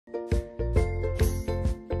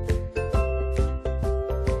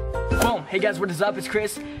Hey guys, what is up? It's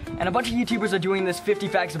Chris, and a bunch of YouTubers are doing this 50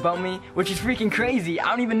 facts about me, which is freaking crazy. I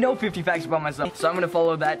don't even know 50 facts about myself, so I'm gonna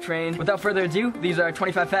follow that train. Without further ado, these are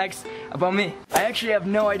 25 facts about me. I actually have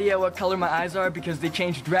no idea what color my eyes are because they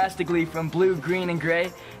change drastically from blue, green, and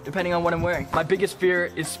gray, depending on what I'm wearing. My biggest fear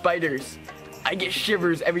is spiders. I get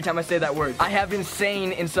shivers every time I say that word. I have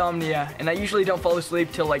insane insomnia, and I usually don't fall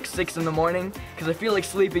asleep till like 6 in the morning because I feel like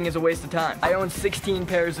sleeping is a waste of time. I own 16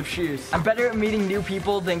 pairs of shoes. I'm better at meeting new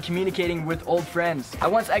people than communicating with old friends. I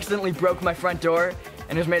once accidentally broke my front door,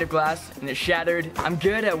 and it was made of glass, and it shattered. I'm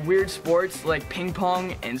good at weird sports like ping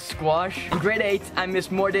pong and squash. In grade 8, I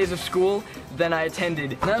missed more days of school than I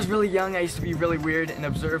attended. When I was really young, I used to be really weird and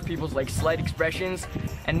observe people's like slight expressions,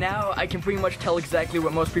 and now I can pretty much tell exactly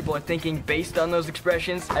what most people are thinking based on those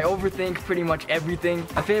expressions. I overthink pretty much everything.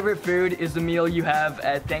 My favorite food is the meal you have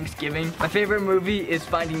at Thanksgiving. My favorite movie is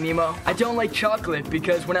Finding Nemo. I don't like chocolate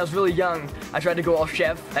because when I was really young, I tried to go all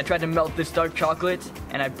chef. I tried to melt this dark chocolate,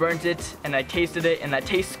 and I burnt it, and I tasted it, and that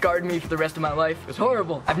taste scarred me for the rest of my life. It was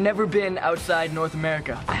horrible. I've never been outside North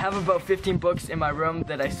America. I have about 15 books in my room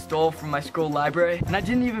that I stole from my school library, and I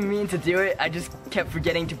didn't even mean to do it. I just kept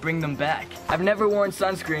forgetting to bring them back. I've never worn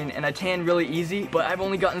sunscreen, and I tan really easy, but I've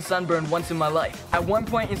only gotten sunburned once in my life. At one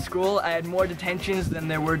point in school, I had more detentions than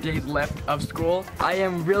there were days left of school. I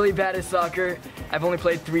am really bad at soccer. I've only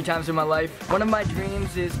played 3 times in my life. One of my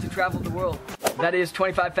dreams is to travel the world. That is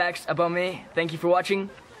 25 facts about me. Thank you for watching.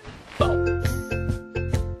 Boom.